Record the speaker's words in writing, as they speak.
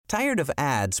Tired of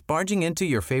ads barging into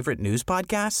your favorite news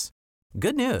podcasts?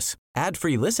 Good news.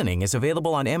 Ad-free listening is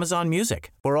available on Amazon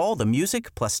Music for all the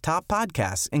music plus top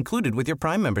podcasts included with your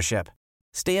Prime membership.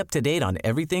 Stay up to date on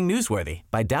everything newsworthy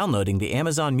by downloading the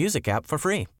Amazon Music app for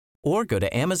free or go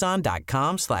to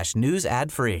amazon.com/news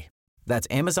ad free. That's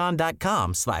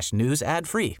amazon.com/news ad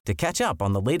free to catch up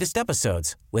on the latest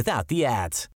episodes without the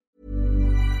ads.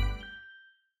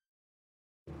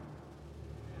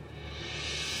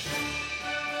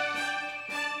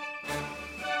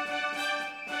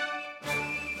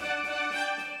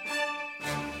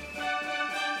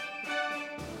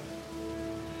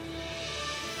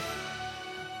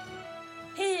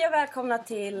 Hej och välkomna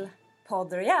till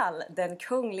Podd Royal, den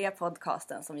kungliga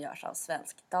podcasten som görs av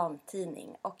Svensk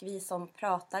Damtidning. Och vi som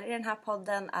pratar i den här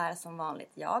podden är som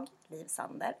vanligt jag, Liv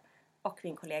Sander, och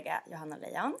min kollega Johanna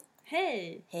Lejon.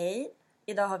 Hej! Hej!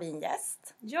 Idag har vi en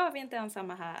gäst. Ja, vi är inte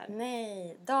ensamma här.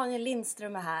 Nej, Daniel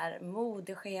Lindström är här,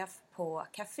 modechef på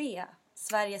Café,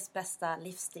 Sveriges bästa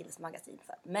livsstilsmagasin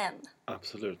för män.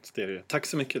 Absolut, det är det. Tack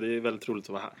så mycket, det är väldigt roligt att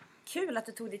vara här. Kul att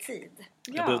du tog dig tid.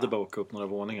 Jag behövde bara åka upp några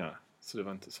våningar, så det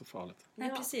var inte så farligt. Nej,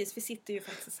 precis. Vi sitter ju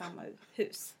faktiskt i samma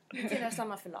hus. Vi tillhör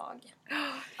samma förlag.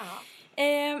 Ja.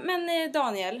 Men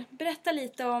Daniel, berätta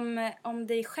lite om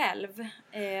dig själv.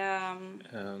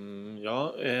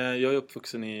 Jag är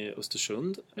uppvuxen i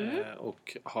Östersund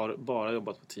och har bara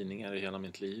jobbat på tidningar i hela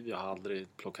mitt liv. Jag har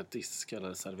aldrig plockat disk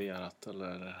eller serverat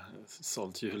eller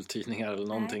sålt jultidningar eller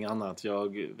någonting annat.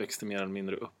 Jag växte mer eller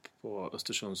mindre upp på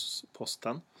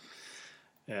Östersunds-Posten.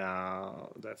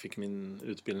 Där fick min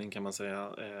utbildning kan man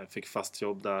säga. Fick fast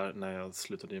jobb där när jag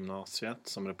slutade gymnasiet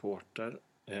som reporter.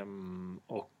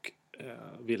 Och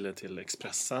ville till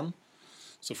Expressen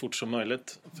så fort som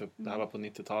möjligt. För det här var på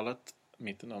 90-talet,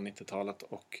 mitten av 90-talet.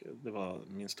 Och det var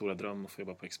min stora dröm att få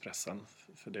jobba på Expressen.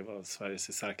 För det var Sveriges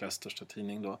i särklass största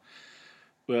tidning då.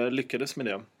 Och jag lyckades med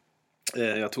det.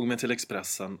 Jag tog mig till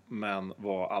Expressen men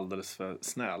var alldeles för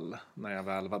snäll när jag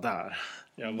väl var där.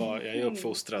 Jag är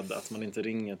uppfostrad att man inte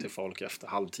ringer till folk efter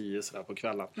 9:30 sådär på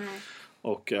kvällen.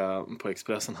 Och på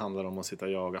Expressen handlar det om att sitta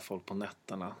och jaga folk på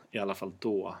nätterna. I alla fall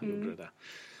då gjorde det.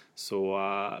 Så,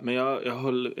 men jag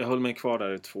höll mig kvar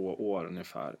där i 2 år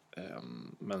ungefär.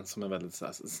 Men som en väldigt så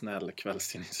här, snäll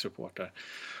kvällstidningsreporter.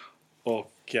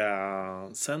 Och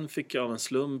sen fick jag av en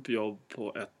slump jobb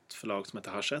på ett förlag som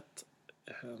heter Hachette.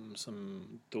 Som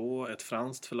då ett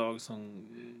franskt förlag som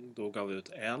då gav ut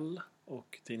Elle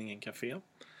och tidningen Café.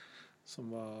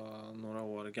 Som var några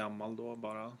år gammal då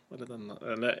bara. Den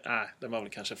var väl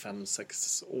kanske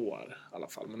 5-6 år i alla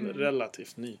fall. Men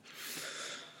relativt ny.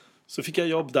 Så fick jag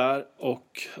jobb där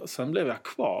och sen blev jag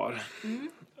kvar.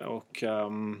 Och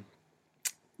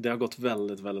det har gått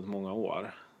väldigt, väldigt många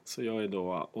år. Så jag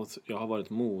har varit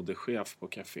modechef på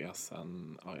Café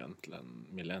sedan egentligen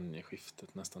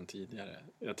millennieskiftet nästan tidigare.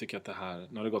 Jag tycker att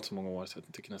nu har det gått så många år så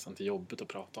jag tycker nästan att det är jobbigt att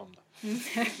prata om det.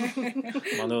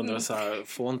 Man undrar så här,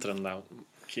 får inte den där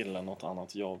killen något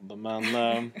annat jobb? Men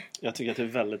jag tycker att det är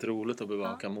väldigt roligt att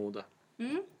bevaka mode.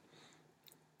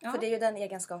 För det är ju den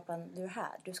egenskapen du är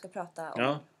här. Du ska prata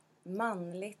om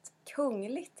manligt,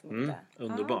 kungligt mode.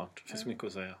 Underbart, det finns mycket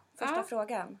att säga. Första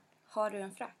frågan, har du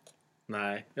en frack?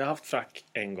 Nej, jag har haft frack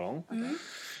en gång.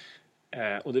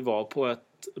 Och det var på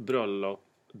ett bröllop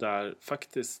där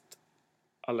faktiskt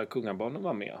alla kungabarnen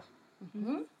var med.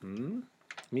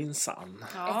 Minsann.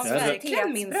 Ja,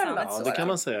 verkligen minsann. Ja, det kan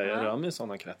man säga. Jag rör mig i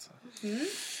sådana kretsar.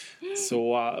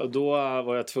 Så då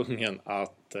var jag tvungen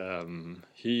att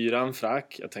hyra en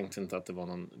frack. Jag tänkte inte att det var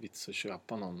någon vits att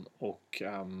köpa någon. Och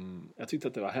jag tyckte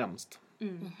att det var hemskt.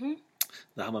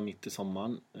 Det här var mitt i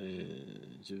sommaren, i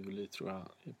juli tror jag,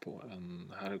 på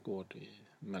en herrgård i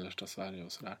mellersta Sverige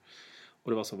och sådär.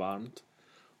 Och det var så varmt.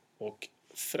 Och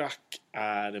frack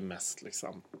är det mest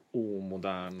liksom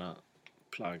omoderna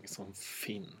plagg som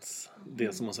finns. Det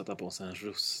är som att sätta på sig en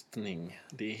rustning.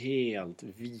 Det är helt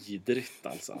vidrigt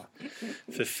alltså.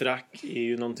 För frack är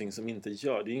ju någonting som inte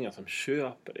gör. Det är inga som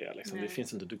köper det liksom. Det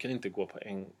finns inte, du kan inte gå på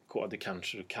NK. Det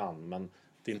kanske du kan, men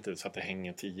det är inte så att det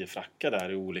hänger 10 frackar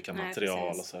där i olika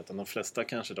material och så, utan de flesta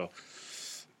kanske då,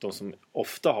 de som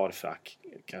ofta har frack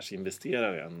kanske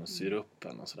investerar i en och syr upp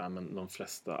en och sådär, men de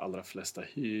allra flesta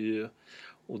hyr,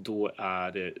 och då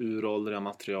är det uråldriga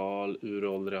material,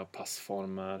 uråldriga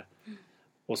passformer.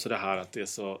 Och så det här att det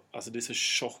är så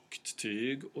tjockt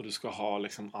tyg och du ska ha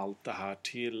liksom allt det här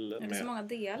till. Det är så många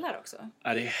delar också.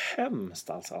 Är det hemskt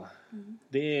alltså.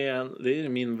 Det är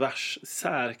min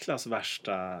särklass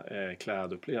värsta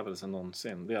klädupplevelsen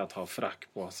någonsin. Det är att ha frack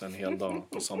på sig en hel dag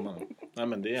på sommaren. Nej,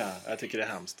 men jag tycker det är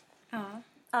hemskt.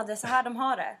 Ja, det är så här de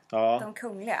har det. Ja. De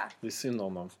kungliga. Det är synd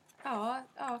om dem. Ja,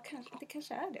 det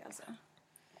kanske är det alltså.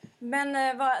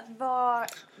 Men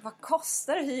vad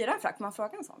kostar det att hyra en frack? Man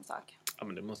frågar en sån sak. Ja,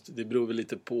 men det beror väl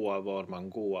lite på var man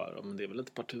går. Men det är väl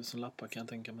ett par tusenlappar kan jag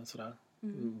tänka mig sådär.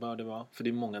 Bör det vara. För det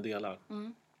är många delar.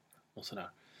 Och sådär.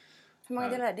 Hur många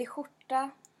delar är det? Det är skjorta,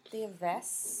 det är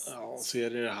väst. Ja, så är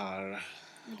det här.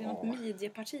 Det är något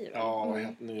midjeparti. Ja,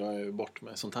 nu är jag ju bort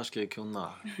med. Sånt här ska jag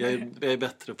kunna. Jag är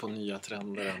bättre på nya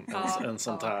trender än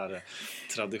sånt här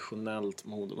traditionellt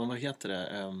mode. Men vad heter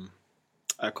det?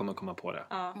 Jag kommer komma på det.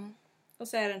 Ja. Och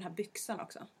så är det den här byxan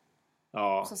också.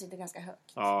 Ja. Som sitter ganska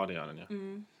högt. Ja, det gör den ju.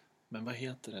 Men vad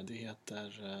heter det? Det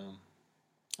heter...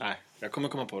 Nej, jag kommer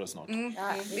komma på det snart.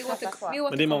 Ja, Vi återkommer.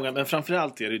 Men det är många. Men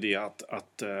framförallt är det det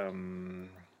att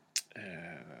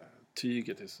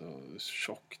tyget är så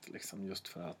tjockt liksom, just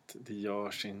för att det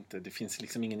görs inte, det finns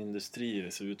liksom ingen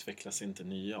industri, så utvecklas inte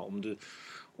nya.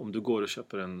 Om du går och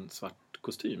köper en svart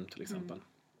kostym till exempel,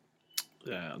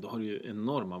 då har du ju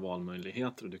enorma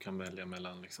valmöjligheter och du kan välja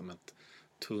mellan liksom ett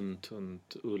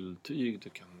tunt ulltyg, du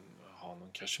kan ha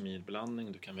någon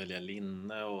kashmirblandning, du kan välja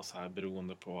linne och så här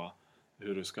beroende på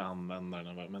hur du ska använda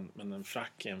den. Men en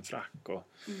frack är en frack och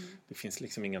det finns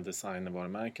liksom inga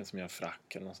designervarumärken som gör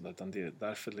frack eller något sånt, utan det är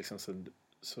därför liksom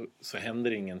så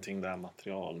händer ingenting där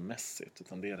materialmässigt,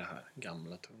 utan det är det här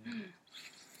gamla tunga.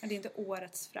 Det är inte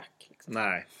årets frack liksom.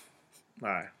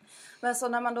 Nej. Men så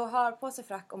när man då har på sig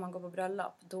frack och man går på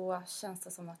bröllop, då känns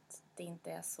det som att det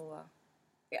inte är så...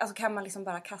 Alltså kan man liksom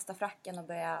bara kasta fracken och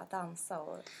börja dansa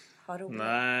och ha roligt?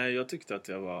 Nej, jag tyckte att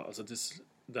jag var... Alltså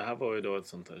det här var ju då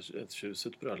ett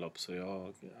tjusigt bröllop, så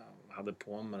jag hade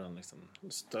på mig den liksom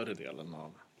större delen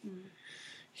av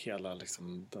hela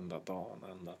liksom den där dagen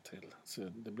ända till. Så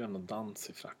det blev någon dans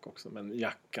i frack också. Men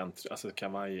jackan, alltså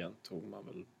kavajen tog man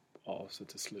väl av sig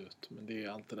till slut. Men det är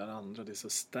allt det där andra, det är så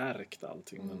stärkt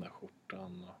allting, den där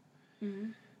skjortan.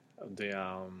 Och det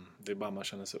är bara man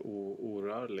känner sig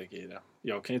orörlig i det.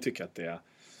 Jag kan ju tycka att det är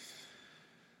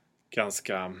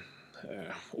ganska...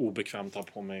 obekvämt att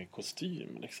ha på mig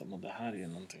kostym liksom, och det här är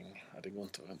någonting, det går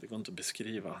inte att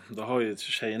beskriva. Då har ju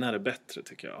tjejerna det bättre,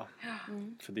 tycker jag.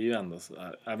 För det är ju ändå så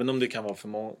här, även om det kan vara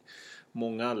för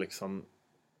många liksom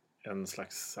en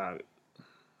slags så här,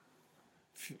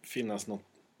 finnas något,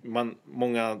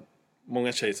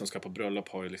 många tjejer som ska på bröllop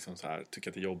har ju liksom så här, tycker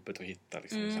att det är jobbigt att hitta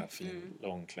liksom så här fin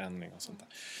långklänning och sånt där.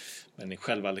 Men i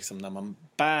själva liksom när man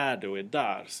bär det och är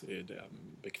där, så är det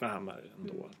bekvämare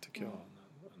ändå, tycker jag,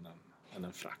 än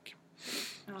en frack.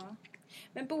 Ja.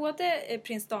 Men både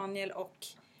prins Daniel och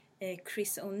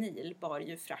Chris O'Neill bar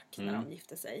ju frack när de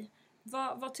gifte sig.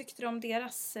 Vad tyckte du om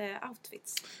deras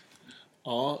outfits?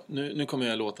 Ja, nu kommer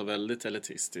jag låta väldigt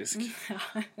elitistisk.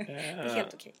 Det är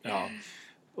helt okej. Ja.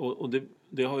 Och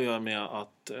det har att göra med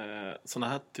att såna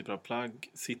här typer av plagg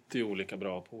sitter ju olika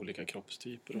bra på olika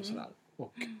kroppstyper och sådär.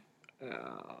 Och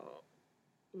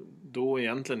då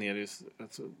egentligen är det ju...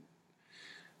 Alltså,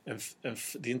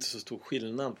 det är inte så stor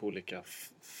skillnad på olika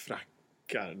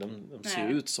frackar. De ser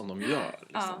ut som de gör.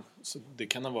 Liksom. Ja. Så det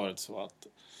kan ha varit så att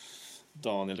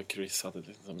Daniel och Chris hade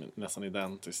liksom nästan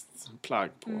identiskt plagg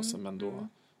på sig. Men då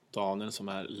Daniel, som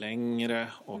är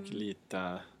längre och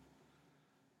lite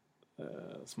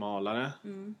smalare,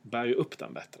 bär ju upp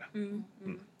den bättre.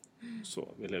 Så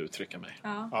vill jag uttrycka mig.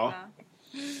 Ja.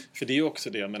 För det är ju också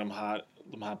det med de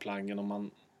här plaggen, om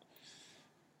man...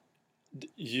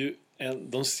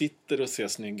 De sitter och ser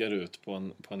snyggare ut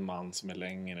på en man som är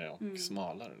längre och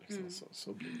smalare. Liksom.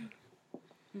 Så blir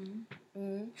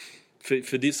det.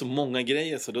 För det är så många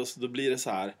grejer, så då blir det så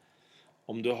här.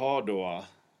 Om du har då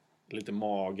lite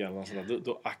mage eller något sånt där,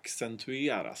 då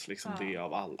accentueras liksom det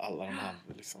av alla de här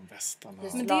liksom västarna.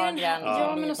 Men det är den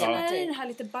här, men också är det den här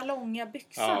lite ballongiga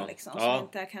byxan liksom, som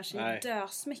inte är kanske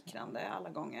dösmickrande alla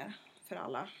gånger för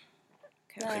alla.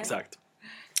 Exakt.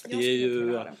 Det är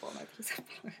ju...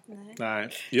 Nej,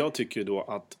 jag tycker ju då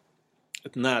att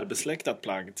ett närbesläktat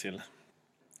plagg till,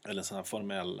 eller sån här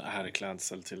formell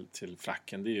herrklädsel till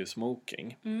fracken, det är ju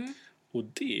smoking. Och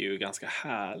det är ju ganska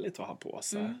härligt att ha på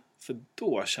sig. För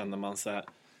då känner man sig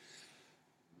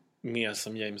mer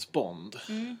som James Bond.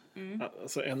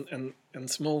 Alltså en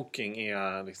smoking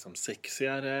är liksom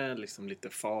sexigare, liksom lite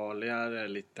farligare,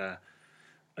 lite...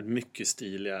 mycket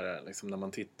stiligare liksom, när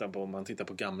man tittar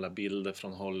på gamla bilder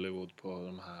från Hollywood på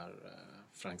de här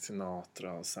Frank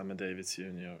Sinatra och Sammy Davis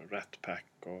Jr. Rat Pack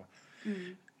och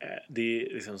det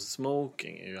är liksom,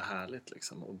 smoking är ju härligt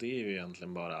liksom, och det är ju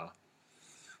egentligen bara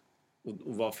och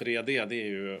varför är det är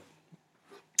ju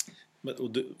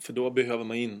för då behöver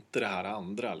man inte det här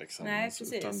andra liksom. Nej,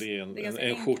 precis. Utan det är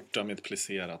en skjorta med ett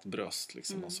plisserat bröst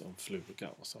liksom, och så en fluga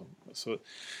och så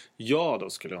jag då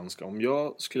skulle önska, om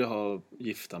jag skulle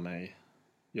gifta mig,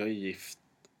 jag är gift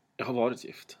Jag har varit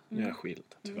gift. Nu är jag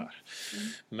skild, tyvärr.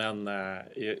 Men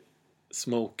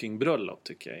smokingbröllop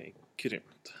tycker jag är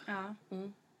grymt. Ja.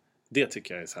 Det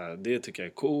tycker jag är så här, det tycker jag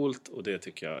är coolt och det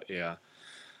tycker jag är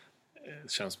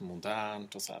känns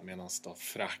modernt och så här, medan då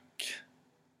frack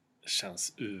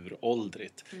känns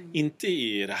uråldrigt. Inte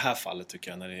i det här fallet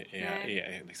tycker jag, när det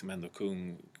är liksom ändå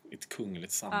ett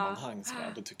kungligt sammanhang så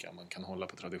här, då tycker jag man kan hålla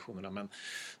på traditionerna, men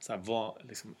så här,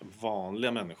 liksom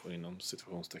vanliga människor inom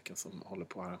situationstecken som håller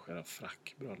på att arrangera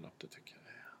frackbröllop, det tycker jag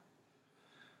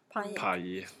är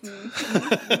pajigt.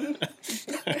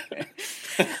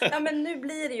 Ja, men nu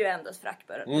blir det ju ändå ett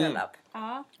frackbröllop.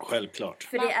 Ja. Självklart.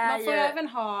 För det är man får ju... även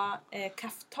ha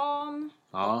kaftan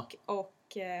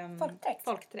och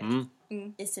folkdräkt.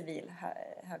 I civil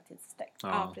högtidsdräkt.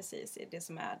 Ja, precis. Det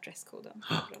som är dresskoden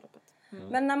på bröllopet.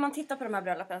 Men när man tittar på de här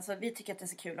bröllopen så vi tycker att det är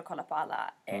så kul att kolla på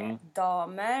alla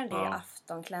damer. Det är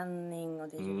aftonklänning och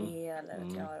det är juveler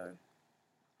och tiaror.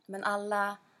 Men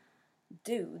alla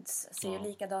dudes ser ju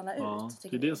likadana ut.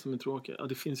 Det är det som är tråkigt. Ja,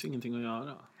 det finns ju ingenting att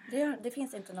göra. Det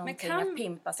finns inte någonting att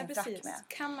pimpa sin frack med.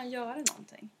 Kan man göra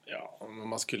någonting? Ja,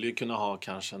 man skulle ju kunna ha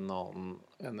kanske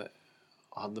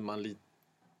hade man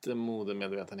lite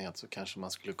modemedvetenhet så kanske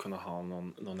man skulle kunna ha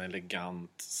någon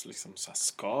elegant liksom så här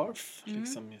scarf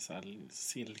liksom i så här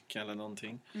silke eller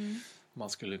någonting. Man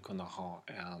skulle kunna ha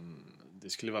det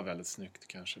skulle vara väldigt snyggt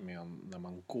kanske när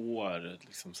man går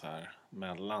liksom så här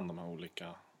mellan de här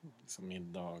olika liksom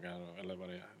middagar eller vad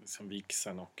det är, liksom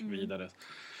vigseln och vidare.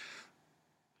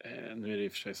 Nu är det i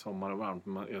och för sig sommar och varmt,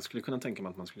 men jag skulle kunna tänka mig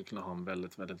att man skulle kunna ha en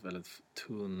väldigt, väldigt, väldigt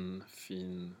tunn,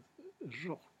 fin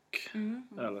rock.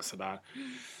 Eller sådär.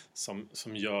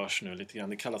 Som görs nu lite grann.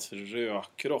 Det kallas för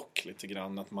rökrock lite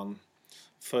grann. Att man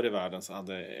förr i världen så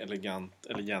hade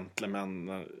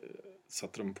gentlemän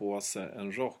satte de på sig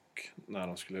en rock när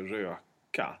de skulle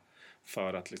röka.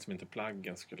 För att liksom inte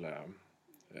plaggen skulle...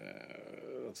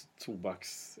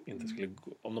 inte skulle...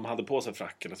 Om de hade på sig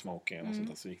frack eller smoking eller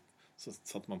sånt där, så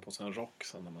satte man på sig en rock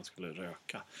sen när man skulle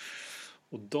röka.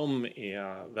 Och de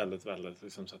är väldigt, väldigt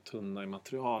liksom så här tunna i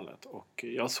materialet. Och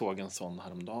jag såg en sån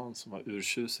häromdagen som var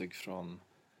urtjusig från...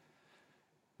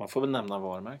 Man får väl nämna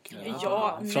varumärken.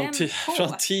 Ja,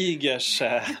 från Tigers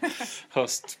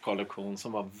höstkollektion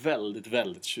som var väldigt,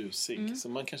 väldigt tjusig. Så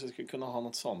man kanske skulle kunna ha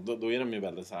något sånt. Då är de ju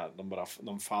väldigt så här,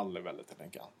 de faller väldigt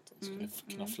elegant. De skulle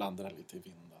kunna fladdra lite i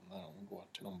vinden när de går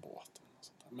till någon båt. Och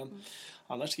sånt där. Men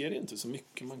annars är det inte så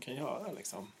mycket man kan göra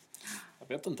liksom. Jag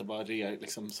vet inte bara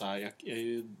liksom så här, jag är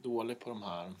ju dålig på de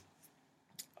här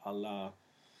alla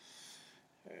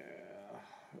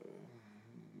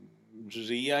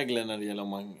regler när det gäller om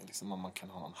man kan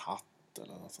ha någon hatt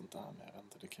eller något sånt där, men jag vet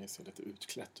inte, det kan ju se lite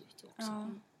utklätt ut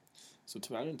också. Så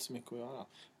tyvärr är det inte så mycket att göra.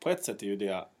 På ett sätt är ju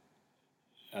det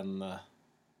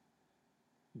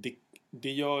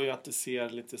det gör ju att det ser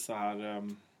lite så här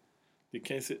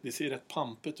det ser rätt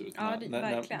pampigt ut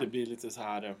när det blir lite så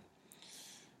här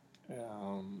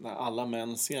när alla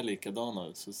män ser likadana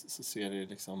ut så ser det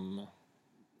liksom...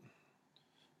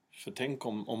 För tänk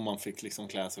om man fick liksom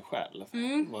klä sig själv.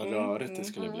 Vad rörigt det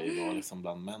skulle bli då liksom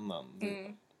bland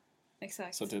männen.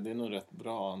 Exakt. Så det är nog rätt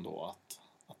bra ändå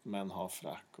att män har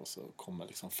frack och så kommer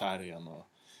liksom färgen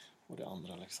och det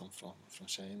andra liksom från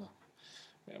tjejerna.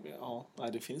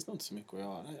 Men det finns nog inte så mycket att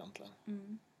göra egentligen.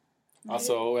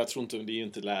 Alltså, och jag tror inte, det är ju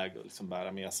inte läge att liksom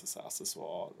bära med sig så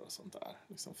accessoarer och sånt där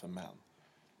liksom för män.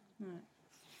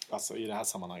 Alltså i det här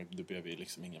sammanhanget, du behöver ju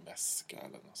liksom ingen väska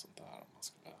eller något sånt där. Om man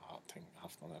skulle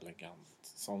haft någon elegant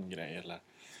sån grej eller...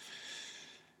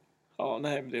 Ja,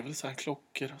 nej, det är väl så här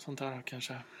klockor och sånt där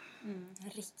kanske.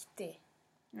 Riktig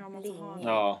klocka.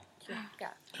 Ja.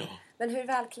 Men hur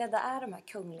välklädda är de här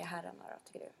kungliga herrarna då,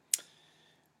 tycker du?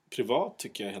 Privat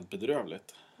tycker jag är helt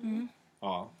bedrövligt.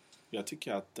 Ja, jag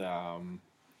tycker att...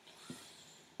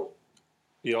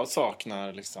 jag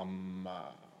saknar liksom...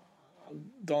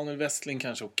 Daniel Westling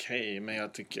kanske okej, men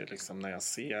jag tycker liksom när jag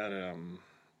ser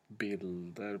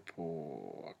bilder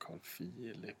på Carl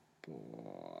Philip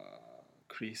och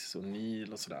Chris och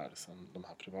Neil och sådär, som de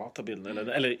här privata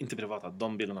bilderna, eller inte privata,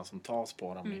 de bilderna som tas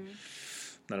på dem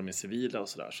när de är civila och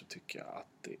sådär, så tycker jag att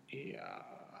det är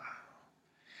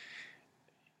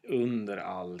under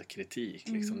all kritik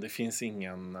liksom. Det finns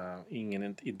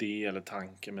ingen idé eller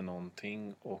tanke med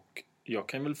någonting, och jag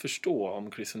kan väl förstå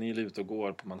om Chris O'Neill är ute och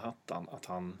går på Manhattan att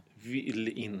han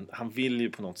vill ju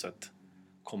på något sätt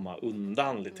komma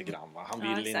undan lite grann, va?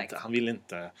 Han vill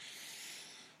inte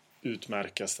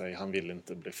utmärka sig, han vill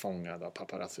inte bli fångad av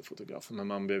paparazzi-fotografer, men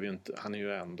man behöver ju inte, han är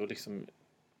ju ändå liksom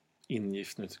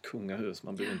ingift nu till kungahus,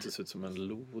 man behöver inte se ut som en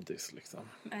lodis liksom.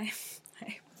 Nej.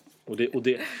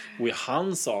 Och i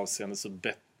hans avseende så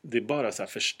det bara så här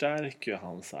förstärker ju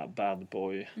hans så här bad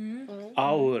boy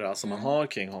aura som man har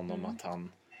kring honom, att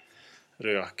han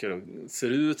röker och ser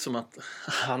ut som att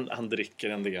han dricker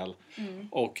en del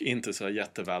och inte så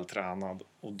jätteväl tränad,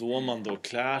 och då om man då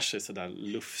klär sig så där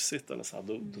lufsigt eller så här,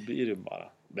 då blir det bara,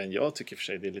 men jag tycker för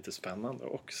sig det är lite spännande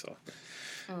också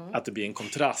att det blir en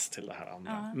kontrast till det här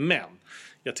andra. Men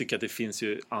jag tycker att det finns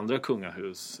ju andra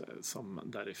kungahus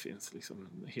där det finns liksom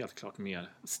helt klart mer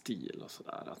stil och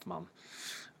sådär, att man,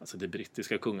 alltså det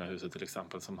brittiska kungahuset till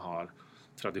exempel, som har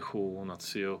tradition att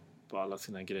sy upp alla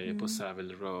sina grejer på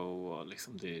Savile Row, och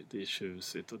liksom det är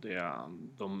tjusigt, och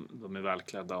de är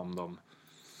välklädda om de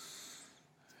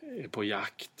är på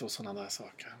jakt och sådana där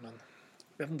saker. Men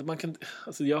jag vet inte, man kan,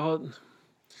 alltså jag har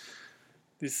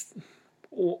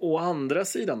å andra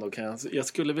sidan då kan jag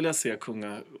skulle vilja se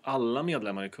alla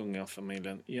medlemmar i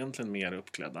kungafamiljen egentligen mer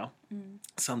uppklädda.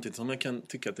 Samtidigt som jag kan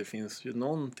tycka att det finns ju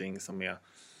någonting som är,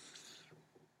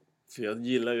 för jag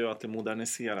gillar ju att det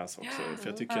moderniseras också, för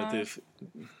jag tycker att det är,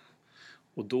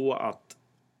 och då att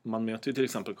man möter ju till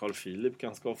exempel Carl Philip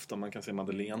ganska ofta, man kan se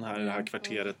Madeleine här i det här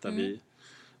kvarteret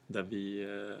där vi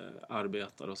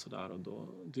arbetar och sådär, och då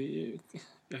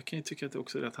jag kan ju tycka att det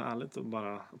också är rätt härligt att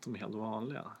bara att de är helt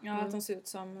vanliga. Ja, att de ser ut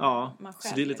som man själv.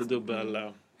 Så det är lite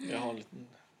dubbel.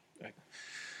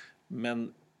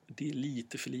 Men det är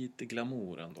lite för lite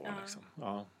glamour ändå liksom.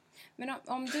 Ja. Men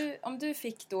om du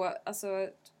fick då alltså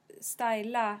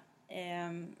styla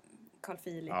Carl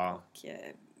Philip och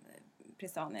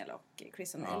Prins Daniel och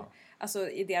Chris O'Neill, alltså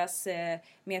i deras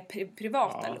mer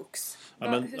privata looks.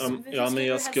 Men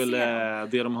jag skulle,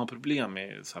 det de har problem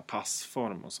med är så här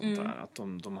passform och sånt där, att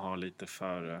de har lite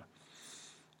för,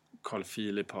 Carl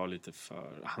Philip har lite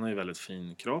för, han har ju väldigt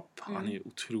fin kropp, han är ju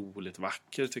otroligt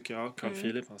vacker tycker jag, Carl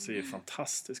Philip, han ser ju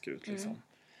fantastisk ut liksom.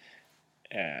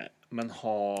 Men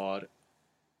har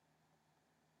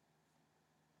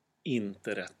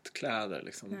inte rätt kläder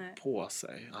liksom på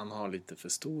sig. Han har lite för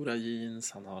stora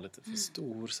jeans, han har lite för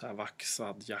stor så här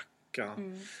vaxad jacka.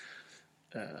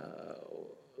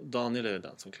 Daniel är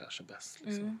den som klär sig bäst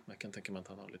liksom. Jag kan tänka mig att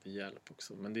han har lite hjälp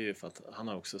också, men det är ju för att han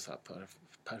har också så här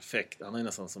perfekt, han är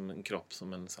nästan som en kropp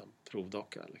som en så här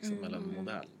provdocka liksom, eller en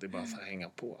modell. Det är bara så här hänga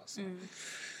på alltså.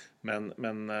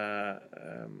 Men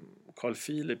Carl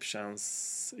Philip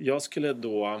känns, jag skulle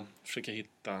då försöka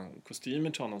hitta kostymer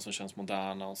till honom som känns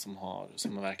moderna och som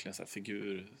har verkligen så här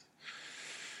figur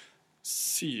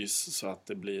sys så att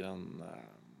det blir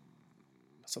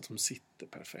så att de sitter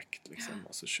perfekt liksom,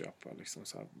 och så köpa liksom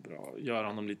så här bra, göra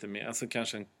honom lite mer, alltså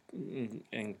kanske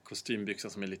en kostymbyxa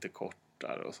som är lite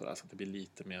kortare och så där, så att det blir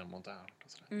lite mer modernt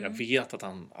och så där. Jag vet att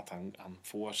han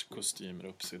får kostymer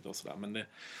uppsydda och så där, men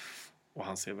och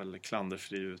han ser väldigt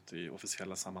klanderfri ut i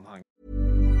officiella sammanhang.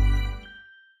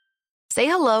 Say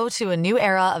hello to a new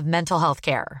era of mental health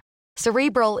care.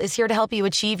 Cerebral is here to help you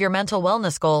achieve your mental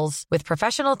wellness goals with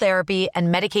professional therapy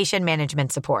and medication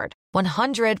management support.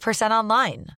 100%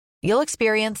 online. You'll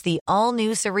experience the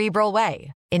all-new Cerebral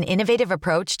Way, an innovative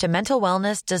approach to mental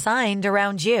wellness designed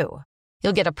around you.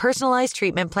 You'll get a personalized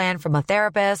treatment plan from a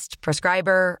therapist,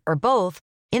 prescriber, or both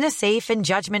in a safe and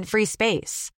judgment-free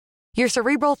space. Your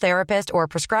Cerebral therapist or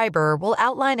prescriber will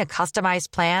outline a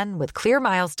customized plan with clear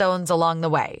milestones along the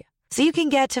way, so you can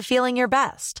get to feeling your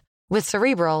best. With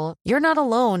Cerebral, you're not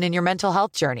alone in your mental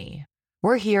health journey.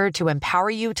 We're here to empower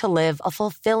you to live a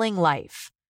fulfilling life.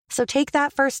 So take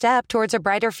that first step towards a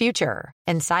brighter future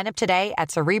and sign up today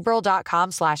at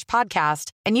Cerebral.com/podcast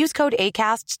and use code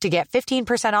ACAST to get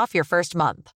 15% off your first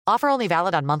month. Offer only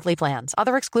valid on monthly plans.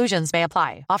 Other exclusions may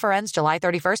apply. Offer ends July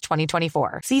 31st,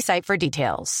 2024. See site for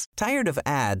details. Tired of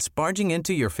ads barging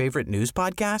into your favorite news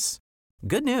podcasts?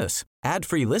 Good news.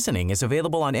 Ad-free listening is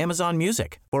available on Amazon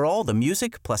Music for all the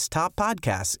music plus top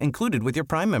podcasts included with your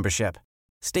Prime membership.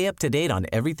 Stay up to date on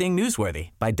everything newsworthy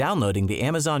by downloading the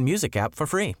Amazon Music app for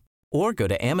free or go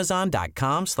to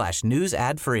amazon.com/news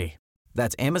ad free.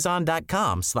 That's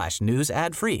amazon.com/news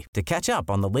ad free to catch up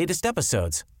on the latest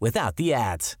episodes without the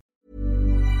ads.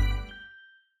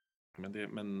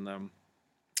 Men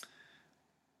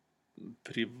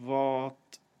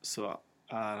privat så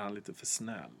är han lite för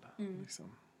snäll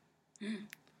liksom.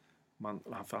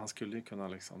 För han skulle ju kunna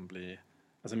liksom bli,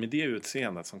 alltså med det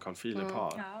utseendet som Carl Philip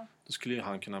har, då skulle ju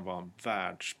han kunna vara en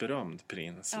världsberömd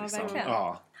prins. Ja, liksom. verkligen.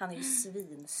 Ja. Han är ju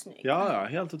svinsnygg. Ja,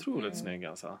 helt otroligt snygg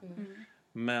alltså.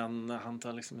 Men han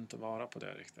tar liksom inte vara på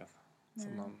det riktigt.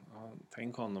 Så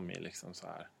tänk honom i liksom så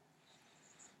här,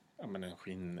 ja men en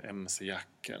skinn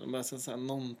MC-jacka. Men så här,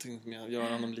 någonting med att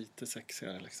göra honom lite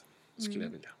sexigare liksom. Skulle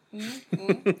jag vilja.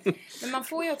 Men man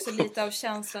får ju också lite av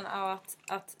känslan av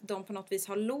att de på något vis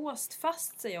har låst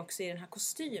fast sig också i den här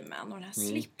kostymen och den här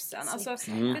slipsen. Alltså,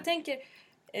 jag tänker,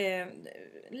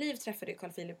 Liv träffade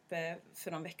Carl Philip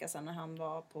för någon vecka sedan när han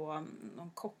var på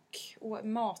någon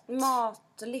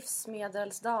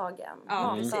livsmedelsdagen.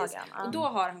 Ja, precis. Och då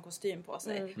har han kostym på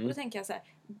sig. Och då tänker jag så här,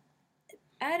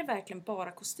 är det verkligen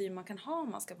bara kostym man kan ha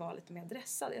om man ska vara lite mer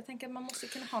dressad? Jag tänker att man måste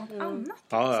kunna ha något annat.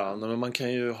 Ja, men man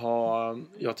kan ju ha...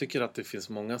 Jag tycker att det finns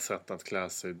många sätt att klä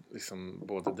sig liksom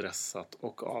både dressat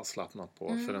och avslappnat på.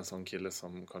 För en sån kille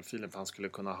som Carl Philip, han skulle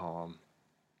kunna ha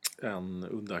en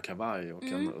udda kavaj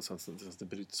och så det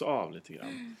bryts av lite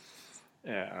grann.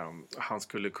 Han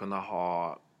skulle kunna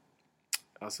ha...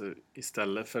 Alltså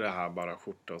istället för det här bara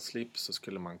skjorta och slips så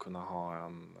skulle man kunna ha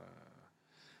en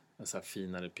så här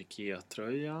finare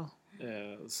pikétröja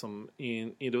som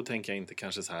då tänker jag inte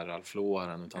kanske så här Ralph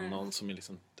Lauren utan någon som är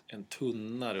liksom en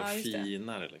tunnare och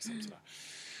finare liksom sådär.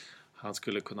 Han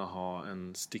skulle kunna ha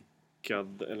en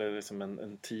stickad eller liksom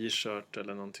en t-shirt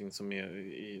eller någonting som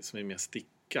är mer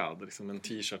stickad, liksom en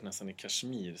t-shirt nästan i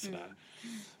kashmir sådär.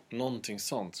 Någonting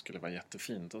sånt skulle vara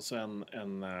jättefint. Och så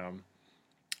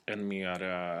en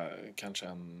mer kanske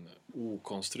en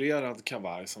okonstruerad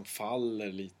kavaj som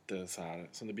faller lite så här,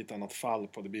 som det blir ett annat fall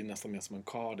på, det blir nästan mer som en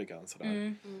cardigan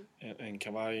sådär. En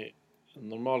kavaj, en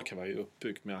normal kavaj är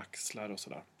uppbyggt med axlar och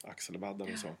sådär,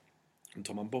 axelvaddar och så. Då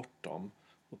tar man bort dem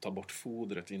och tar bort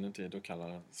fodret inuti, då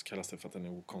kallas det för att den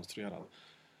är okonstruerad.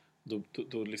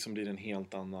 Då liksom blir det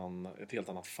ett helt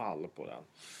annat fall på den.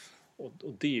 Och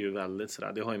det är ju väldigt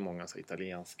sådär, det har ju många så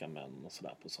italienska män och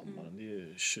sådär på sommaren. Det är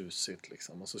ju tjusigt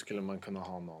liksom. Och så skulle man kunna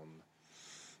ha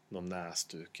någon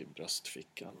näsduk i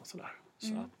bröstfickan och sådär.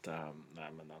 Så att,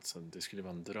 nej men alltså det skulle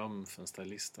vara en dröm för en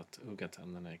stylist att hugga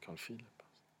tänderna i Carl Philip.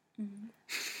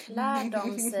 Klär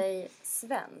de sig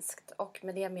svenskt? Och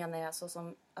med det menar jag så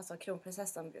som, alltså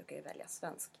kronprinsessan brukar ju välja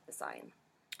svensk design.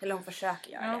 Eller hon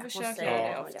försöker göra det. Hon försöker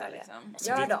göra det ofta liksom.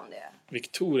 Gör de det?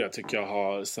 Victoria tycker jag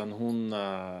har, sen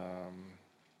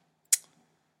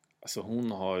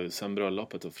hon har ju sen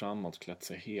bröllopet och framåt klätt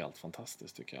sig helt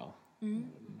fantastiskt tycker jag.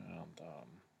 Med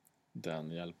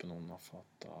den hjälpen hon har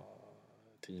fått av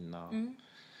Tina.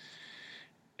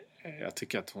 Jag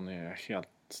tycker att hon är helt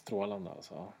strålande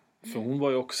alltså. För hon var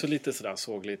ju också lite sådär,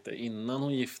 såg lite innan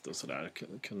hon gifte och sådär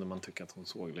kunde man tycka att hon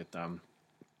såg lite...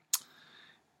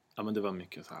 Ja men det var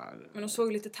mycket så här. Men hon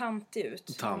såg lite tantig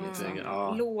ut.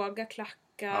 Ja. Låga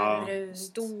klackar,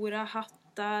 stora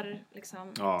hattar,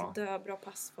 liksom bra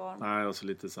passform. Nej, och så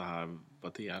lite så här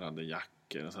batterade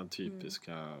jackor, så här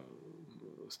typiska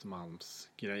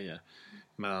Östermalmsgrejer.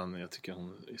 Men jag tycker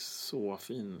hon är så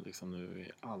fin liksom nu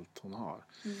i allt hon har.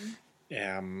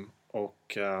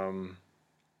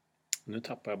 Nu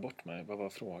tappar jag bort mig. Vad var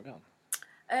frågan?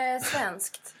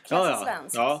 Svenskt.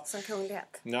 Svenskt som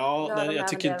kunglighet. Nej, jag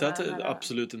tycker inte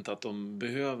absolut inte att de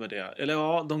behöver det. Eller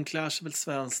ja, de klär sig väl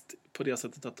svenskt på det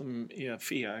sättet att de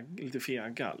är lite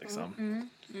fega liksom.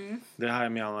 Det här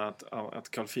jag menar att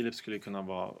Carl Philip skulle kunna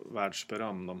vara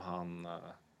världsberömd om han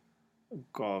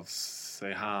gav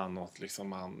sig hän åt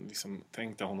liksom, han liksom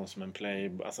tänkte honom som en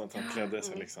playboy, alltså att han klädde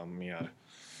sig liksom mer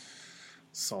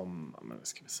som, men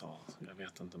ska vi säga, jag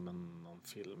vet inte, men någon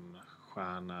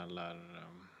filmstjärna eller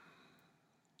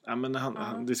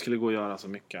men det skulle gå att göra så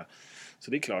mycket.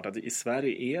 Så det är klart att i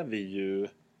Sverige är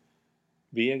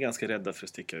vi är ganska rädda för att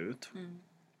sticka ut.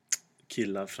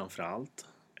 Killar framförallt.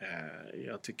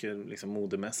 Jag tycker liksom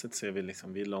modemässigt så är vi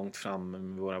liksom, vi är långt framme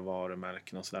med våra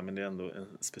varumärken och sådär, men det är ändå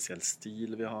en speciell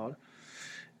stil vi har.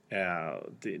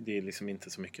 Det är liksom inte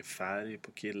så mycket färg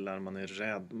på killar, man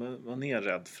är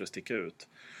rädd för att sticka ut.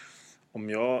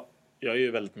 Jag är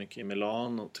ju väldigt mycket i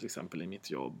Milano till exempel i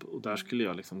mitt jobb, och där skulle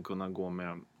jag liksom kunna gå med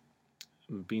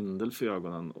en bindel för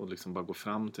ögonen och liksom bara gå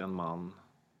fram till en man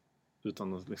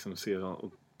utan att liksom se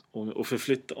och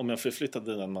om jag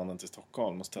förflyttade den mannen till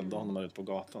Stockholm och ställde honom ut på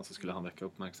gatan så skulle han väcka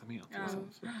uppmärksamhet. Liksom.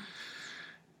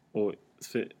 Och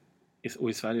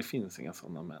i Sverige finns inga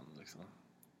sådana män liksom.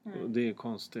 Och det är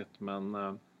konstigt,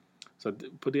 men så att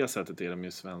på det sättet är de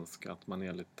ju svenska, att man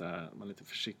är lite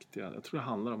försiktig. Jag tror det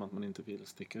handlar om att man inte vill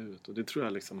sticka ut, och det tror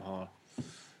jag liksom har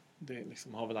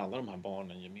väl alla de här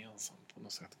barnen gemensamt på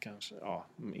något sätt kanske. Ja,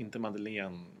 inte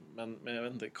Madeleine, men jag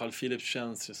vet inte, Carl Philip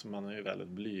känns ju som man är ju väldigt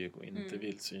blyg och inte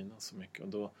vill synas så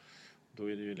mycket, och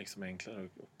då är det ju liksom enklare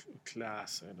att klä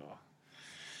sig då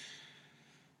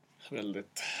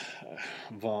väldigt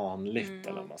vanligt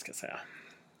eller vad man ska säga,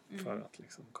 för att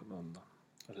liksom komma undan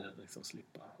eller liksom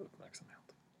slippa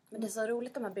uppmärksamhet. Men det är så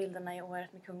roligt de här bilderna i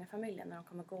Året med kungafamiljen när de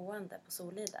kommer gående på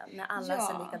Soliden, när alla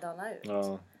ser likadana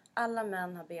ut. Alla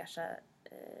män har beige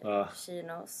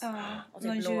chinos och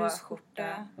typ blå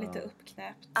skjorta, lite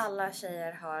uppknäppt. Alla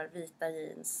tjejer har vita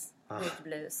jeans, vit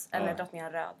blus eller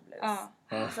drottningen röd blus.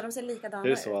 Så de ser likadana ut.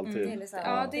 Det är så alltid. Det är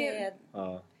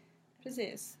liksom,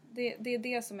 Precis. Det är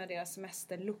det som är deras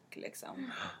semesterlook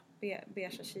liksom.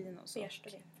 Beige chinos. Beige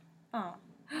och vitt. Ja.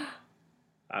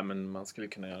 Nej, men man skulle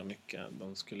kunna göra mycket.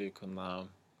 De skulle ju kunna...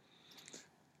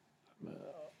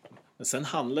 Men sen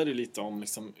handlar det lite om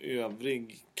liksom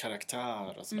övrig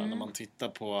karaktär och sådär. När man tittar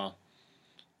på...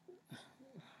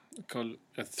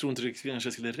 Jag tror inte det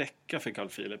kanske skulle räcka för Carl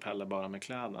Philip heller bara med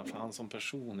kläderna. För han som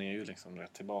person är ju liksom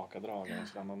rätt tillbakadragen.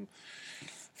 Så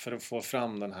för att få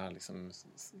fram den här liksom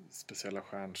speciella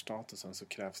stjärnstatusen så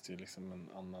krävs det ju liksom en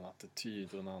annan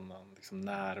attityd och en annan liksom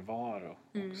närvaro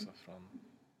också från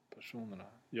personerna.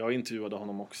 Jag intervjuade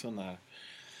honom också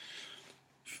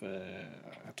för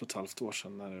 1,5 år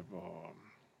sedan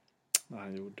när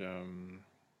han gjorde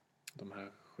de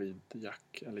här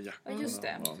jackorna. Ja, just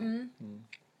det.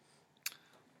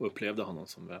 Och upplevde honom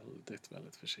som väldigt,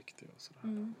 väldigt försiktig och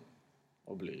sådär.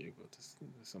 Och blyg och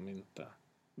liksom inte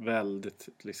väldigt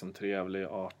liksom trevlig,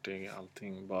 artig,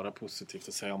 allting bara positivt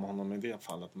att säga om honom i det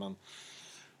fallet.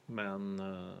 Men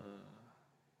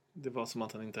det var som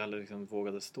att han inte heller liksom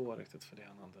vågade stå riktigt för det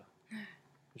han hade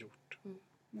gjort.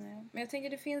 Nej. Men jag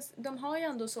tänker de har ju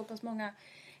ändå så pass många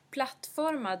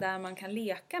plattformar där man kan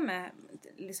leka med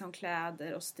liksom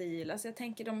kläder och stil. Alltså jag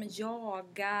tänker de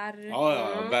jagar.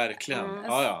 Ja, verkligen.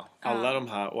 Ja. Alla de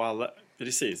här och alla,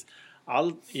 precis.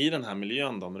 I den här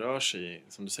miljön de rör sig i,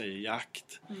 som du säger,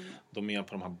 jakt. De är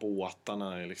på de här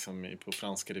båtarna liksom på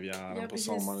franska rivieran på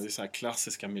sommaren. Det är så här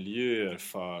klassiska miljöer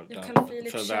för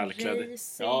välklädda.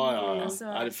 Ja. Alltså...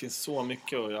 det finns så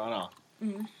mycket att göra.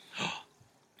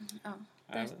 Ja.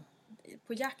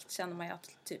 På jakt känner man ju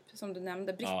att typ, som du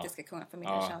nämnde, brittiska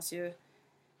kungafamiljen känns ju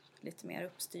lite mer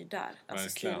uppstyrd där. Alltså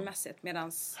stilmässigt.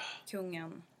 Medan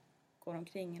kungen går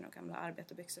omkring i några gamla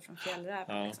arbetarbyxor från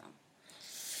fjällräven liksom.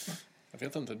 Jag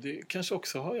vet inte, det kanske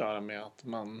också har att göra med att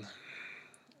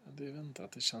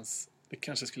det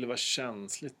kanske skulle vara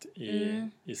känsligt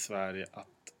i Sverige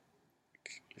att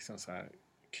liksom så här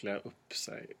klä upp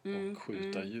sig och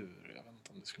skjuta djur. Jag vet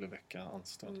inte om det skulle väcka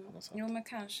anstöt på något sätt. Jo, men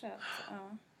kanske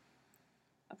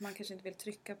att man kanske inte vill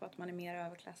trycka på att man är mer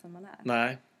överklass än man är.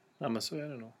 Nej, men så är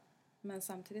det nog. Men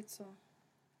samtidigt så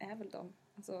är väl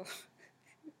alltså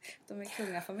de är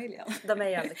kungafamiljen. De är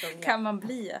ju ändå kungar. Kan man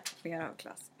bli mer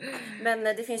överklass? Men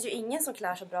det finns ju ingen som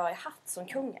klär så bra i hatt som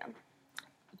kungen.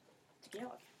 Tycker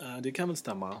jag. Det kan väl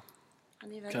stämma.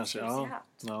 Han är väldigt tjusig hatt.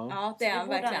 Ja, det är han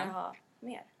verkligen. Han ha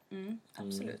mer.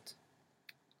 Absolut.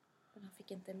 Men han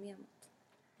fick inte med något.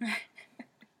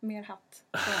 Mer hatt.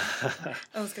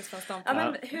 Önskas fast ja,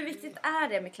 men hur viktigt är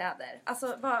det med kläder?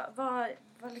 Alltså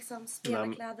vad liksom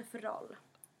spelar kläder för roll?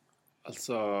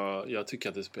 Alltså jag tycker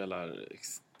att det spelar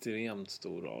extremt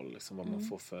stor roll liksom, vad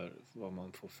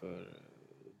man får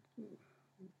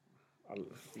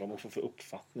för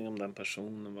uppfattning om den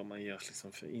personen, vad man ger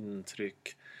liksom för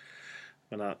intryck.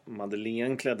 Men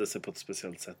Madeleine klädde sig på ett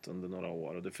speciellt sätt under några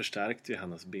år och det förstärkte ju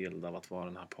hennes bild av att vara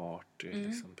den här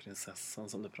liksom, prinsessan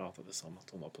som det pratades om, att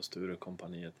hon var på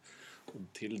Sturecompagniet. Och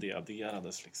till det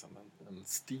adderades liksom en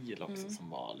stil också som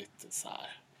var lite så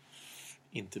här,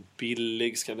 inte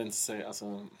billig ska vi inte säga,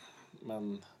 alltså,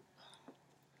 men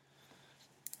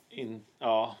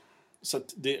så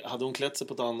att hade hon klätt sig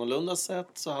på ett annorlunda sätt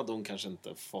så hade hon kanske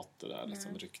inte fått det där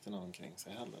liksom, ryktena omkring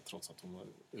sig heller, trots att hon var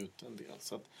ute en del.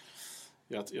 Så att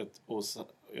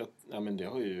men det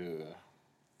har ju,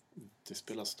 det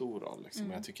spelar stor roll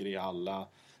liksom. Jag tycker i alla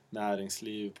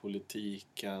näringsliv,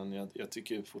 politiken, jag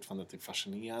tycker fortfarande att det är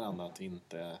fascinerande att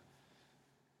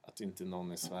inte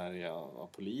någon i Sverige av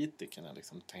politikerna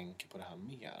liksom tänker på det här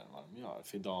mer än vad de gör.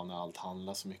 För idag när allt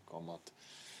handlar så mycket om att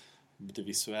det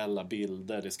visuella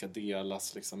bilder, det ska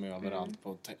delas liksom överallt.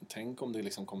 Tänk om det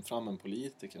liksom kom fram en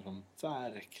politiker som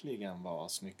verkligen var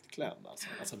snyggt klädd.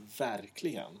 Alltså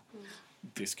verkligen.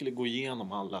 Det skulle gå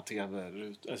igenom alla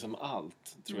tv-rutor, alltså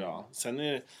allt tror jag. Sen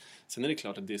är det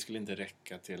klart att det skulle inte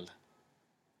räcka till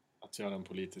att göra en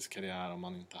politisk karriär om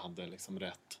man inte hade liksom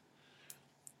rätt.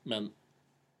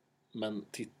 Men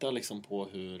titta liksom på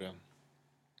hur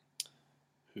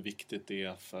viktigt det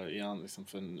är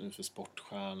för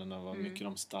sportstjärnorna, vad mycket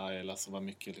de stylas och vad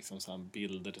mycket liksom så här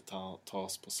bilder det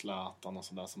tas på Zlatan och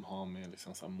sådär som har med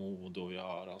liksom så här mode att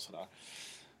göra och sådär.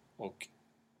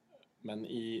 Men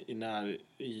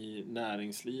i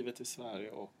näringslivet i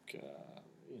Sverige och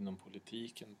inom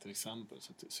politiken till exempel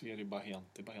så är det bara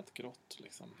helt grått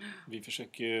liksom. Vi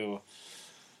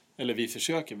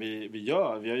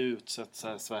har ju utsett så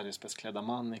här Sveriges bäst klädda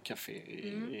man i café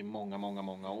i många, många,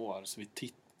 många år. Så vi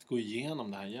går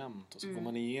igenom det här jämt och så går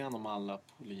man igenom alla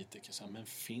politiker så här, men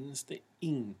finns det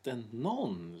inte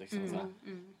någon liksom så här,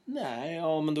 Nej,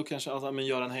 ja men då kanske, alltså, men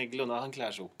Göran Hägglund, han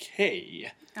klär sig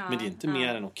okej. Men det är inte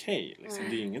mer än okej. Liksom.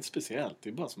 Det är inget speciellt. Det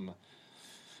är bara som,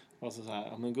 alltså, så här,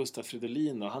 ja, men Gustaf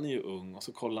Fridolin då, han är ju ung. Och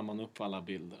så kollar man upp alla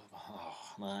bilder.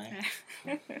 Nej.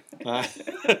 Nej.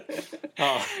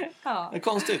 Ja. Det är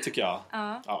konstigt tycker jag.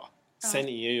 Ja. Sen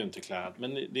är ju inte klädd.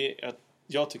 Men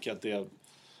jag tycker att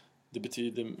det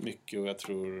betyder mycket. Och jag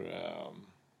tror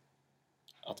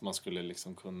att man skulle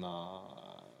liksom kunna,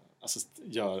 alltså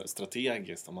göra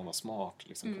strategiskt, om man var smart,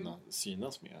 liksom kunna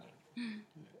synas mer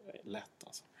lätt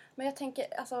alltså. Men jag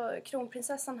tänker, alltså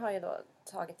kronprinsessan har ju då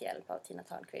tagit hjälp av Tina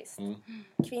Törnqvist.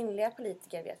 Kvinnliga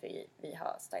politiker vet vi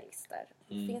har stylister.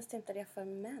 Finns det inte det för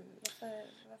män? Varför?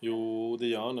 Jo, det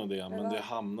gör nog det. Men det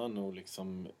hamnar nog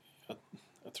liksom,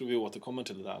 jag tror vi återkommer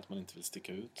till det där att man inte vill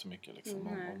sticka ut så mycket liksom.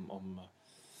 Om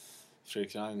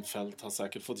Fredrik Reinfeldt har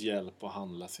säkert fått hjälp att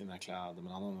handla sina kläder,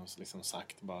 men han har nog liksom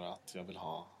sagt bara att jag vill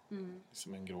ha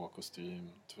liksom en grå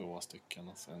kostym, 2 stycken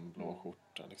och sen en blå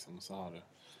skjorta liksom. Så har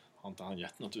inte han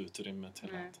gett något utrymme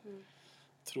till att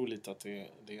jag tror lite att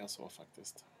det är så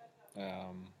faktiskt.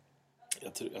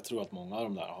 Jag tror att många av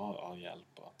dem där har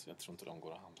hjälp, och att jag tror inte de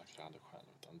går att handla kläder själv,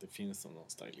 utan det finns någon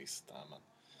stylist där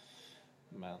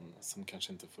men som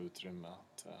kanske inte får utrymme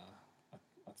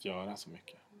att göra så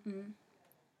mycket.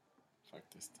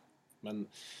 Faktiskt.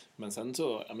 Men sen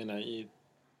så, jag menar, i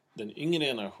den yngre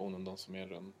generationen, de som är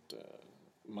runt,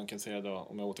 man kan säga då,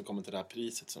 om jag återkommer till det här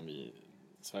priset som vi,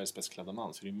 Sveriges bäst klädda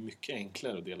man, så är det mycket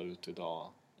enklare att dela ut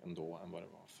idag ändå än vad det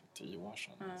var för 10 år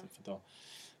sedan. Alltså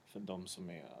för de som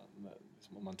är,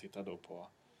 liksom, om man tittar då på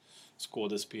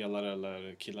skådespelare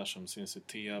eller killar som syns i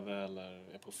tv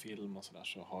eller är på film och sådär,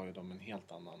 så har ju de en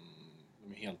helt annan,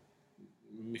 de är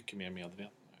mycket mer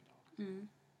medvetna idag.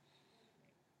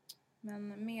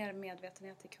 Men mer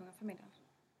medvetenhet i kungafamiljen.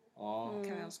 Ja. Kan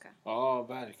vi önska. Ja,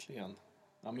 verkligen.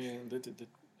 Ja, men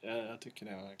jag tycker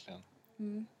det verkligen.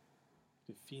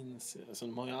 Det finns, alltså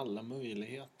de har ju alla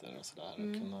möjligheter och sådär. Att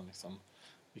kunna liksom,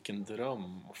 vilken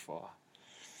dröm att få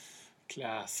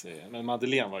klä sig. Men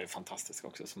Madeleine var ju fantastisk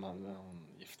också, som hon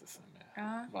gifte sig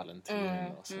med Valentin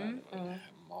och sådär. Det var ju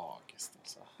magiskt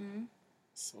alltså.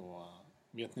 Så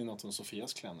vet ni något om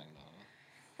Sofias klänning då?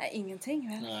 Nej, ingenting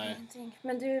väl? Nej. Ingenting.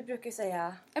 Men du brukar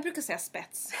säga... Jag brukar säga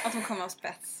spets. Att hon kommer av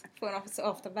spets. För hon så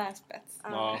ofta bär spets.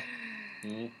 Ja.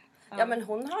 Ja, men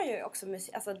hon har ju också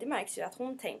musik. Alltså det märks ju att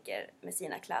hon tänker med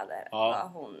sina kläder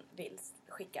vad hon vill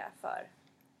skicka för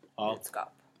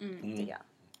budskap. Tycker jag.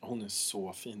 Hon är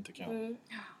så fin tycker jag.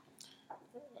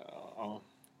 Ja.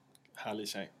 Härlig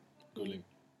tjej. Gullig.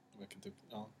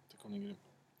 Ja, tycker hon är grym.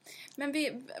 Men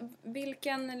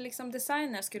vilken liksom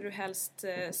designer skulle du helst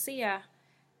se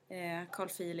Carl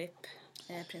Philip,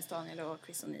 Prins Daniel och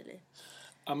Chris O'Neilly?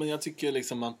 Ja, men jag tycker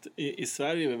liksom att i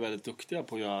Sverige är vi väldigt duktiga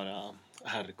på att göra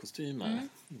herrkostymer.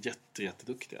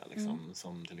 Jätteduktiga liksom.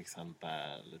 Som till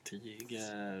exempel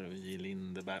Tiger, J.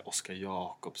 Lindeberg, Oskar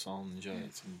Jakobsson gör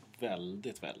liksom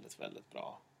väldigt, väldigt, väldigt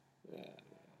bra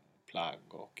plagg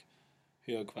och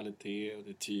hög kvalitet, och det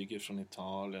är tyger från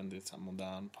Italien, det är så här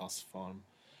modern passform.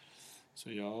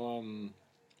 Så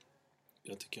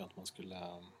jag tycker att man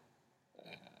skulle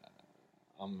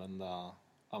använda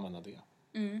det.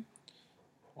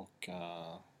 Och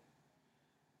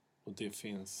det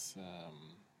finns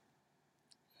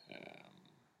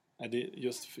det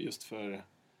just för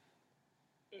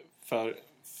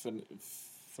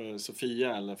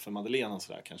Sofia eller för Madeleine och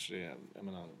sådär kanske det är, jag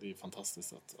menar, det är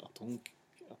fantastiskt att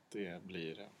det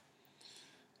blir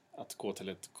att gå till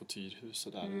ett couturehus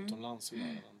och där utomlands och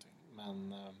göra någonting.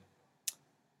 Men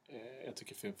jag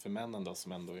tycker för männen då,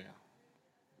 som ändå är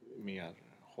mer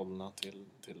hållna till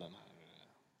den här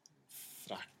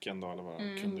fracken då, eller vad,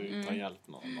 kunde ju ta hjälp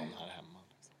någon här hemma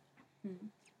liksom.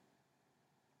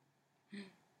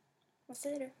 Vad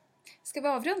säger du? Ska vi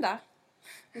avrunda?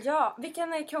 Ja,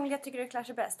 vilken kunglighet tycker du klär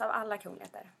sig bäst av alla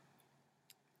kungligheter?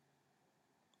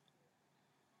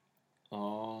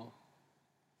 Ja,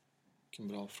 vilken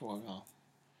bra fråga.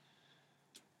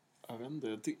 Jag vet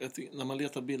inte, när man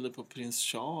letar bilder på prins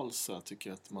Charles så tycker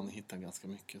jag att man hittar ganska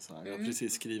mycket så här. Jag har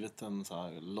precis skrivit en så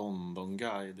här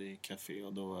London-guide i café,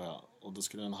 och då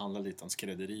skulle den handla lite om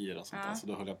skrädderier och sånt där. Så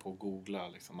då höll jag på att googla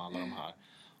liksom alla de här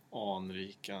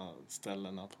anrika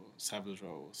ställena på Savile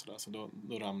Row och sådär. Så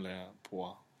då ramlade jag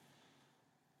på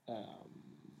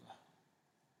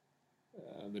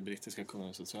det brittiska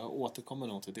kungahuset. Så jag återkommer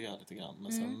nog till det lite grann.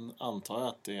 Men sen antar jag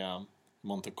att det är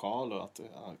Monte Carlo, att det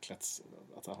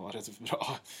har rätt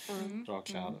bra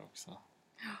kläder också.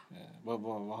 Vad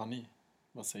har ni?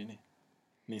 Vad säger ni?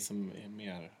 Ni som är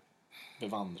mer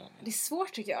bevandrad. Det är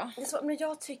svårt tycker jag. Det är så, men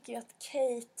jag tycker ju att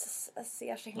Kate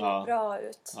ser så himla bra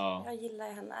ut. Ja. Jag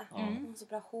gillar henne. Hon har så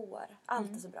bra hår.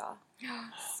 Allt är så bra.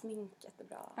 Sminket är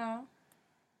bra.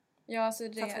 Ja,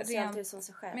 alltså Så att hon ser alltid ut som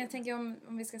sig själv. Men jag tänker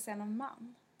om vi ska säga någon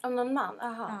man. Om någon man?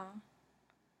 Aha.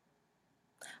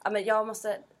 Ja, men jag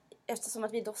måste... Eftersom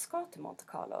att vi då ska till Monte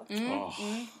Carlo.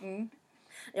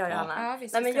 Ja, Johanna.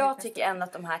 Nej, men jag tycker ändå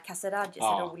att de här Casiraghi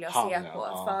är roliga att se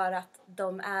på. För att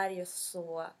de är ju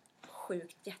så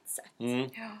sjukt jetset.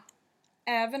 Ja.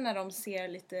 Även när de ser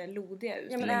lite lodiga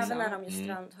ut. Ja, men även när de gör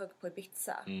strandhugg på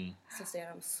Ibiza. Så ser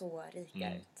de så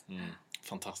rika ut.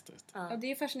 Fantastiskt. Ja,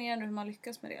 det är fascinerande hur man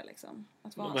lyckas med det liksom.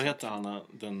 Att vara Vad heter han,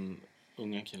 den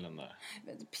unga killen där?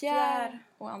 Pierre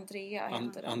och Andrea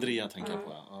heter Andrea tänker jag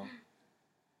på, ja.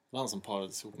 Det var han som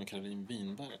parades ihop med Caroline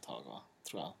Winberg ett tag, va?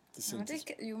 Tror jag. Det syntes.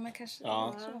 Jo, men kanske.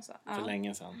 För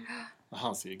länge sedan.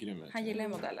 Han ser ju grym ut. Han gillar ju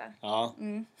modeller. Ja.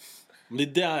 Men det är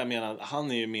där jag menar.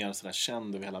 Han är ju mer sådär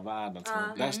känd över hela världen.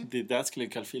 Där skulle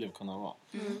Carl Philip kunna vara.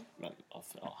 Men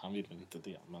han vill väl inte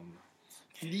det. Men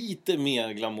lite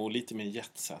mer glamour, lite mer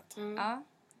jetset. Ja,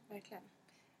 verkligen.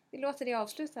 Vi låter det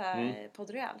avsluta Podd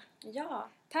Royal. Ja.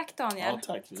 Tack Daniel.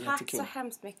 Ja, tack. Tack så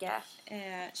hemskt mycket.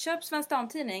 Köp Svensk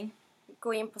Damtidning.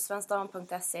 Gå in på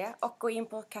svenskdam.se och gå in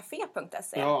på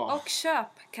café.se. Ja. Och köp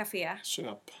café.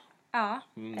 Köp. Ja.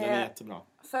 Den är jättebra.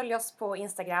 Följ oss på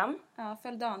Instagram. Ja,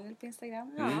 följ Daniel på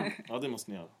Instagram. Ja, det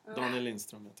måste ni göra. Daniel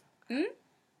Lindström heter jag.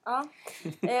 Ja.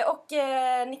 Och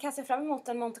ni kan se fram emot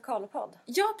en Monte Carlo-podd.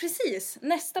 Ja, precis.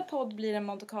 Nästa podd blir en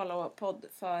Monte Carlo-podd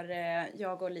för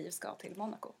jag och Liv ska till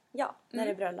Monaco. Ja, när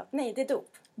det är bröllop. Nej, det är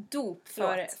dop. Dop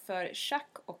för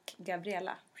Jacques och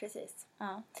Gabriella. Precis.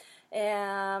 Ja.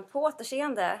 På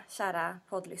återseende, kära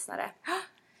poddlyssnare.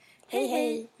 Hej,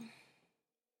 hej!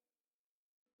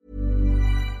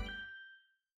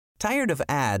 Tired of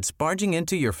ads barging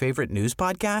into your favorite news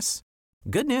podcasts?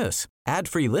 Good news.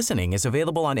 Ad-free listening is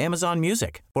available on Amazon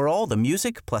Music for all the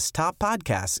music plus top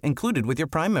podcasts included with your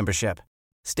Prime membership.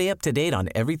 Stay up to date on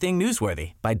everything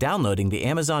newsworthy by downloading the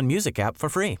Amazon Music app for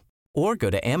free or go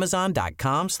to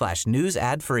amazon.com/news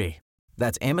ad free.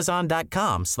 That's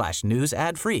amazon.com/news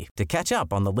ad free to catch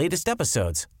up on the latest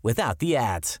episodes without the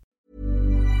ads.